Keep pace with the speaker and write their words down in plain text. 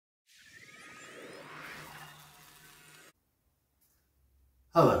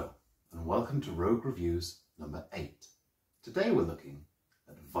Hello and welcome to Rogue Reviews number 8. Today we're looking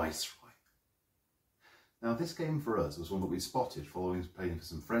at Viceroy. Now this game for us was one that we spotted following playing for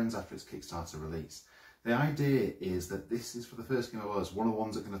some friends after its Kickstarter release. The idea is that this is, for the first game of us, one of the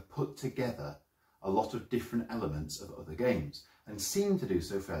ones that are going to put together a lot of different elements of other games and seem to do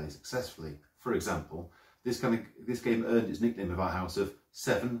so fairly successfully. For example, this game earned its nickname of our house of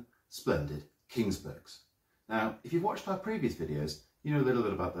 7 Splendid Kingsburgs. Now if you've watched our previous videos, you know a little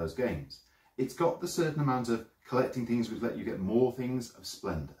bit about those games. It's got the certain amount of collecting things which let you get more things of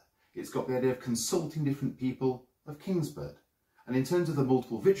splendour. It's got the idea of consulting different people of Kingsburg. And in terms of the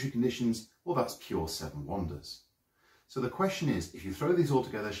multiple victory conditions, well, that's pure 7 wonders. So the question is, if you throw these all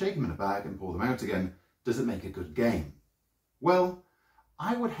together, shake them in a bag and pour them out again, does it make a good game? Well,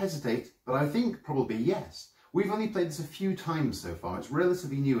 I would hesitate, but I think probably yes. We've only played this a few times so far. It's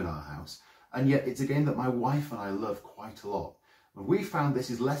relatively new in our house, and yet it's a game that my wife and I love quite a lot. And we found this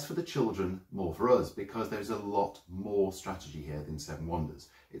is less for the children, more for us, because there's a lot more strategy here than 7 Wonders.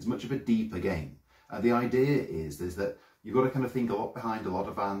 It's much of a deeper game. And the idea is that you've got to kind of think a lot behind, a lot of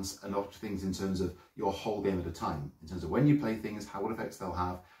advance, and a lot of things in terms of your whole game at a time. In terms of when you play things, what effects they'll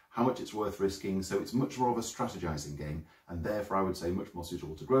have, how much it's worth risking. So it's much more of a strategizing game, and therefore I would say much more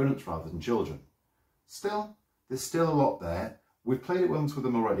suitable to grown-ups rather than children. Still, there's still a lot there. We've played it once with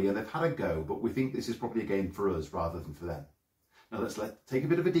them already, and they've had a go, but we think this is probably a game for us rather than for them. Now let's take a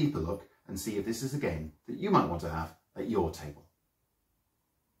bit of a deeper look and see if this is a game that you might want to have at your table.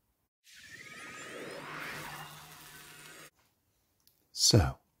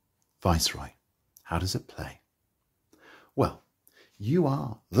 So, Viceroy, how does it play? Well, you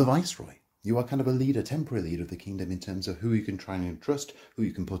are the Viceroy. You are kind of a leader, temporary leader of the kingdom in terms of who you can try and trust, who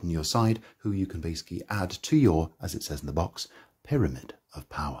you can put on your side, who you can basically add to your, as it says in the box, pyramid of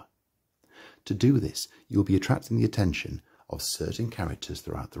power. To do this, you'll be attracting the attention of certain characters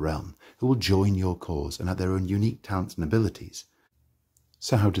throughout the realm who will join your cause and have their own unique talents and abilities.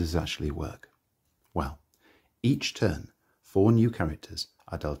 So how does this actually work? Well, each turn 4 new characters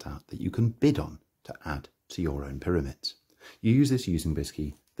are dealt out that you can bid on to add to your own pyramids. You use this using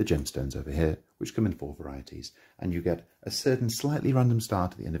basically the gemstones over here, which come in 4 varieties, and you get a certain slightly random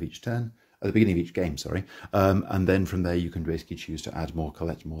start at the end of each turn, at the beginning of each game, sorry, and then from there you can basically choose to add more,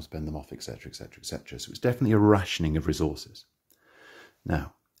 collect more, spend them off, etc, etc, etc. So it's definitely a rationing of resources.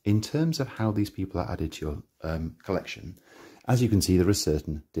 Now, in terms of how these people are added to your collection, as you can see, there are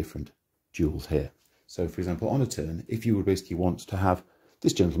certain different jewels here. So, for example, on a turn, if you would basically want to have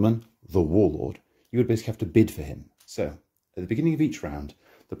this gentleman, the Warlord, you would basically have to bid for him. So, at the beginning of each round,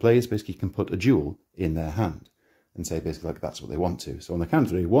 the players basically can put a jewel in their hand and say basically like that's what they want to. So on the count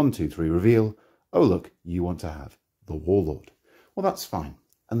of 3, 1, 2, 3, reveal, oh look, you want to have the Warlord. Well, that's fine,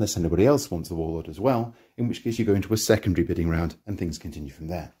 unless anybody else wants the Warlord as well, in which case you go into a secondary bidding round and things continue from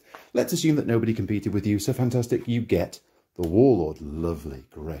there. Let's assume that nobody competed with you, so fantastic, you get the Warlord. Lovely,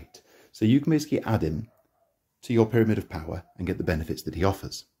 great. So you can basically add him to your pyramid of power and get the benefits that he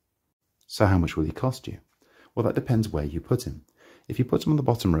offers. So how much will he cost you? Well, that depends where you put him. If you put him on the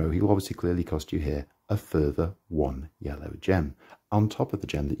bottom row, he'll obviously clearly cost you here a further 1 yellow gem, on top of the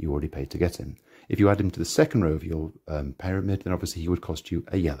gem that you already paid to get him. If you add him to the second row of your pyramid, then obviously he would cost you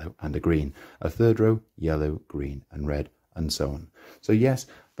a yellow and a green. A third row, yellow, green, and red, and so on. So yes,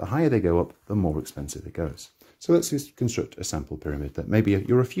 the higher they go up, the more expensive it goes. So let's just construct a sample pyramid that maybe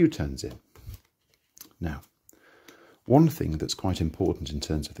you're a few turns in. Now, one thing that's quite important in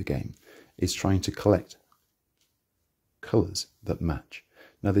terms of the game is trying to collect colours that match.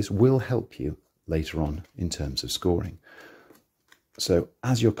 Now this will help you later on in terms of scoring. So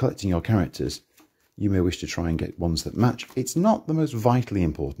as you're collecting your characters, you may wish to try and get ones that match. It's not the most vitally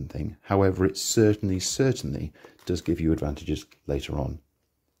important thing, however it certainly does give you advantages later on.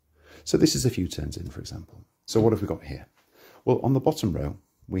 So this is a few turns in, for example. So what have we got here? Well, on the bottom row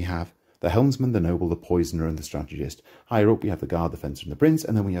we have the helmsman, the noble, the poisoner and the strategist. Higher up we have the guard, the fencer and the prince,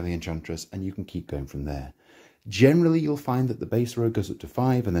 and then we have the enchantress, and you can keep going from there. Generally, you'll find that the base row goes up to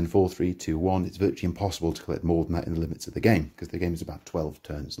 5, and then 4, 3, 2, 1. It's virtually impossible to collect more than that in the limits of the game, because the game is about 12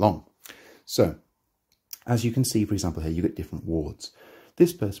 turns long. So, as you can see, for example, here, you get different wards.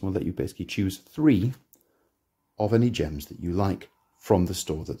 This person will let you basically choose 3 of any gems that you like from the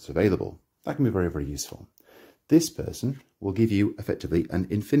store that's available. That can be very, very useful. This person will give you, effectively, an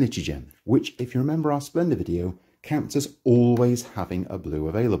infinity gem, which, if you remember our Splendor video, counts as always having a blue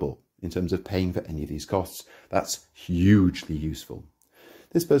available. In terms of paying for any of these costs, that's hugely useful.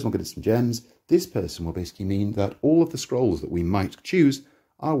 This person will get us some gems. This person will basically mean that all of the scrolls that we might choose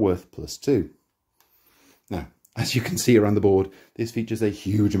are worth +2. Now, as you can see around the board, this features a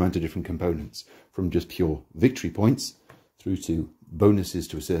huge amount of different components, from just pure victory points through to bonuses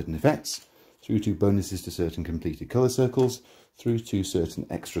to certain effects, through to bonuses to certain completed colour circles, through to certain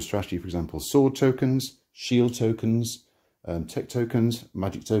extra strategy, for example, sword tokens, shield tokens, tech tokens,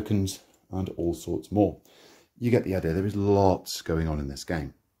 magic tokens, and all sorts more. You get the idea. There is lots going on in this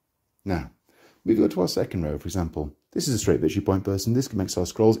game. Now, moving on to our second row, for example, this is a straight victory point person. This makes our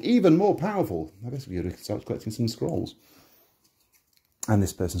scrolls even more powerful. I guess we ought to start collecting some scrolls. And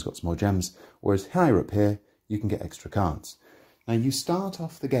this person's got some more gems, whereas higher up here, you can get extra cards. Now, you start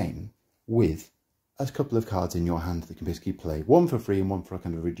off the game with a couple of cards in your hand that you can basically play, one for free and one for a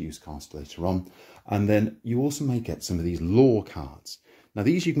kind of reduced cost later on. And then you also may get some of these lore cards. Now,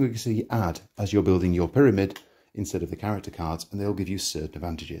 these you can basically add as you're building your pyramid instead of the character cards, and they'll give you certain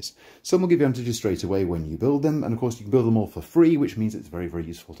advantages. Some will give you advantages straight away when you build them, and of course you can build them all for free, which means it's very, very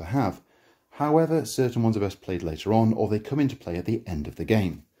useful to have. However, certain ones are best played later on, or they come into play at the end of the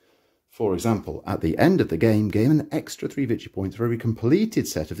game. For example, at the end of the game, gain an extra 3 victory points for every completed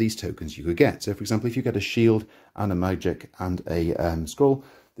set of these tokens you could get. So, for example, if you get a shield and a magic and a scroll,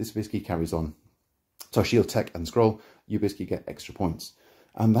 this basically carries on. So, shield, tech and scroll, you basically get extra points.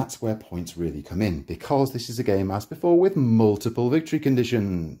 And that's where points really come in, because this is a game, as before, with multiple victory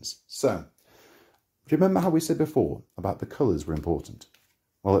conditions. So, remember how we said before about the colours were important?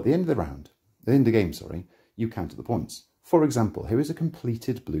 Well, at the end of the round, at the end of the game, sorry, you count the points. For example, here is a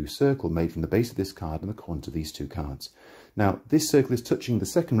completed blue circle made from the base of this card and the corner of these 2 cards. Now, this circle is touching the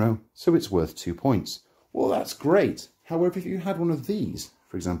second row, so it's worth 2 points. Well, that's great. However, if you had one of these,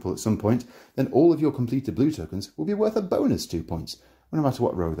 for example, at some point, then all of your completed blue tokens will be worth a bonus 2 points, no matter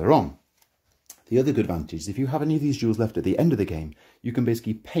what row they're on. The other good advantage is if you have any of these jewels left at the end of the game, you can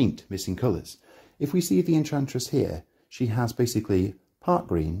basically paint missing colours. If we see the enchantress here, she has basically part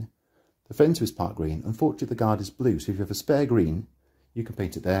green, the fence is part green. Unfortunately, the guard is blue, so if you have a spare green, you can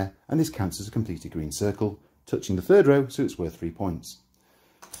paint it there, and this counts as a completed green circle, touching the third row, so it's worth 3 points.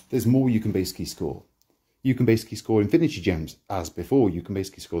 There's more you can basically score. You can basically score infinity gems, as before. You can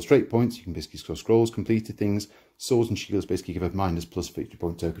basically score straight points, you can basically score scrolls, completed things, swords and shields basically give a minus plus victory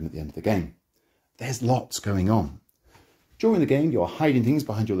point token at the end of the game. There's lots going on. During the game, you're hiding things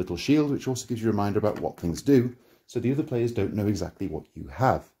behind your little shield, which also gives you a reminder about what things do, so the other players don't know exactly what you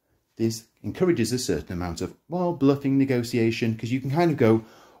have. This encourages a certain amount of, well, bluffing negotiation, because you can kind of go,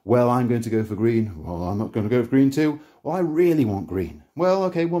 well, I'm going to go for green. Well, I'm not going to go for green too. Well, I really want green. Well,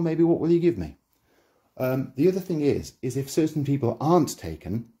 okay, well, maybe what will you give me? The other thing is if certain people aren't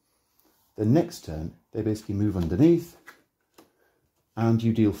taken, the next turn, they basically move underneath and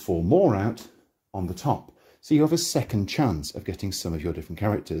you deal 4 more out on the top. So you have a second chance of getting some of your different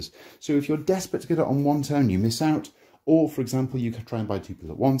characters. So if you're desperate to get it on one turn, you miss out. Or, for example, you can try and buy 2 people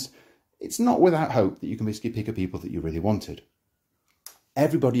at once. It's not without hope that you can basically pick a people that you really wanted.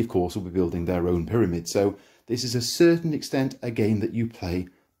 Everybody, of course, will be building their own pyramid. So this is a certain extent a game that you play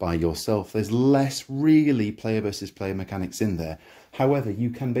by yourself. There's less really player versus player mechanics in there. However,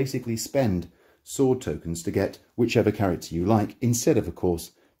 you can basically spend sword tokens to get whichever character you like, instead of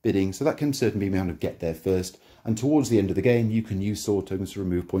course, bidding. So that can certainly be able to get there first. And towards the end of the game, you can use sword tokens to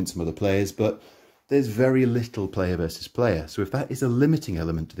remove points from other players. But there's very little player versus player. So if that is a limiting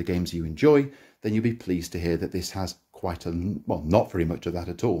element to the games you enjoy, then you'll be pleased to hear that this has quite a, well, not very much of that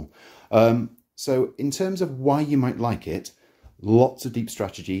at all. So in terms of why you might like it, lots of deep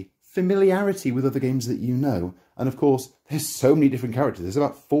strategy, familiarity with other games that you know, and of course, there's so many different characters. There's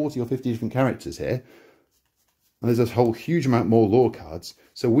about 40 or 50 different characters here. And there's a whole huge amount more lore cards.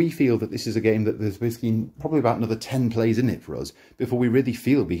 So we feel that this is a game that there's basically probably about another 10 plays in it for us before we really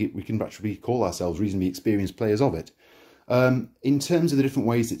feel we can actually call ourselves reasonably experienced players of it. In terms of the different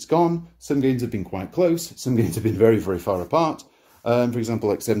ways it's gone, some games have been quite close. Some games have been very, very far apart. For example,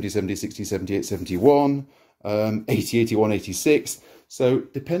 like 70, 70, 60, 78, 71, 80, 81, 86. So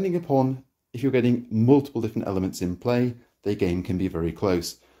depending upon if you're getting multiple different elements in play, the game can be very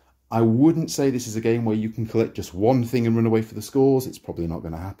close. I wouldn't say this is a game where you can collect just one thing and run away for the scores. It's probably not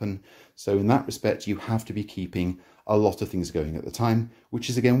going to happen. So in that respect, you have to be keeping a lot of things going at the time, which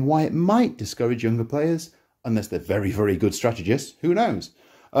is again why it might discourage younger players, unless they're very, very good strategists. Who knows?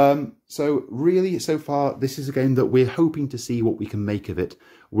 So really, so far, this is a game that we're hoping to see what we can make of it.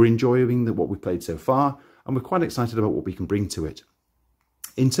 We're enjoying what we've played so far, and we're quite excited about what we can bring to it.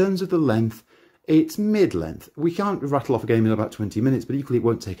 In terms of the length, it's mid-length. We can't rattle off a game in about 20 minutes, but equally it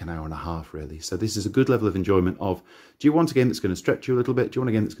won't take an hour and a half, really. So this is a good level of enjoyment of, do you want a game that's going to stretch you a little bit? Do you want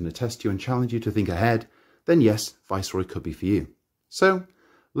a game that's going to test you and challenge you to think ahead? Then yes, Viceroy could be for you. So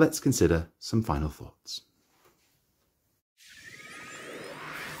let's consider some final thoughts.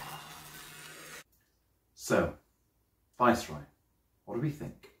 So, Viceroy, what do we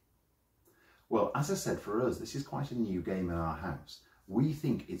think? Well, as I said, for us, this is quite a new game in our house. We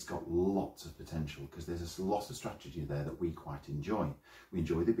think it's got lots of potential because there's a lot of strategy there that we quite enjoy. We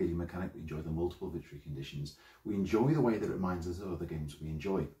enjoy the bidding mechanic, we enjoy the multiple victory conditions, we enjoy the way that it reminds us of other games we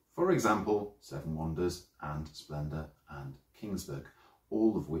enjoy. For example, Seven Wonders and Splendor and Kingsburg,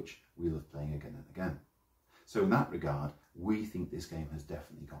 all of which we love playing again and again. So in that regard, we think this game has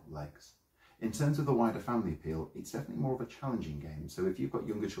definitely got legs. In terms of the wider family appeal, it's definitely more of a challenging game. So if you've got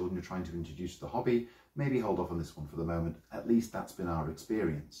younger children you're trying to introduce to the hobby, maybe hold off on this one for the moment. At least that's been our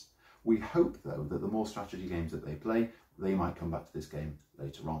experience. We hope, though, that the more strategy games that they play, they might come back to this game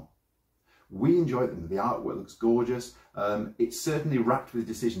later on. We enjoy them. The artwork looks gorgeous. It's certainly wrapped with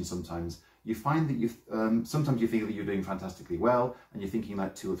decisions sometimes. You find that sometimes you think that you're doing fantastically well and you're thinking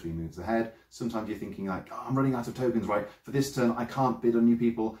like 2 or 3 moves ahead. Sometimes you're thinking like, oh, I'm running out of tokens, right? For this turn, I can't bid on new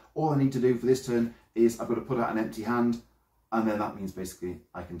people. All I need to do for this turn is I've got to put out an empty hand. And then that means basically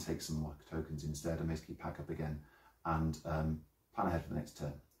I can take some more tokens instead and basically pack up again and plan ahead for the next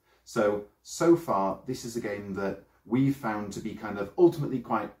turn. So far, this is a game that we've found to be kind of ultimately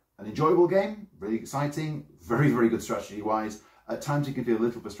quite an enjoyable game, really exciting, very, very good strategy-wise. At times it can feel a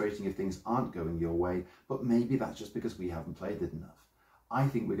little frustrating if things aren't going your way, but maybe that's just because we haven't played it enough. I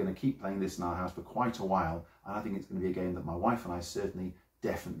think we're going to keep playing this in our house for quite a while, and I think it's going to be a game that my wife and I certainly,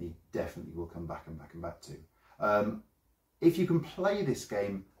 definitely will come back to. If you can play this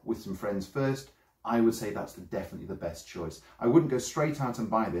game with some friends first, I would say that's definitely the best choice. I wouldn't go straight out and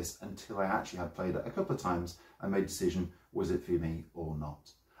buy this until I actually had played it a couple of times and made a decision, was it for me or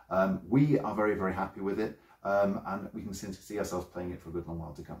not? We are very, very happy with it. And we can see ourselves playing it for a good long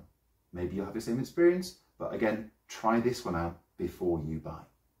while to come. Maybe you'll have the same experience, but again, try this one out before you buy.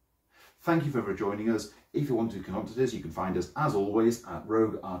 Thank you for joining us. If you want to contact us, you can find us as always at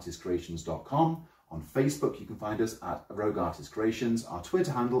rogueartistcreations.com. On Facebook, you can find us at Rogue Artist Creations. Our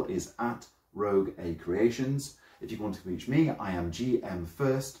Twitter handle is at RogueACreations. If you want to reach me, I am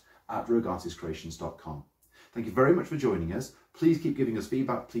GM1st at rogueartistcreations.com. Thank you very much for joining us. Please keep giving us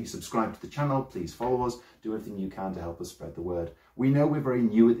feedback. Please subscribe to the channel. Please follow us. Do everything you can to help us spread the word. We know we're very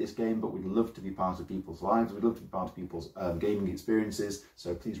new at this game, but we'd love to be part of people's lives. We'd love to be part of people's gaming experiences.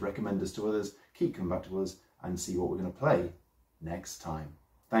 So please recommend us to others. Keep coming back to us and see what we're going to play next time.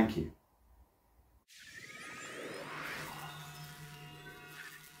 Thank you.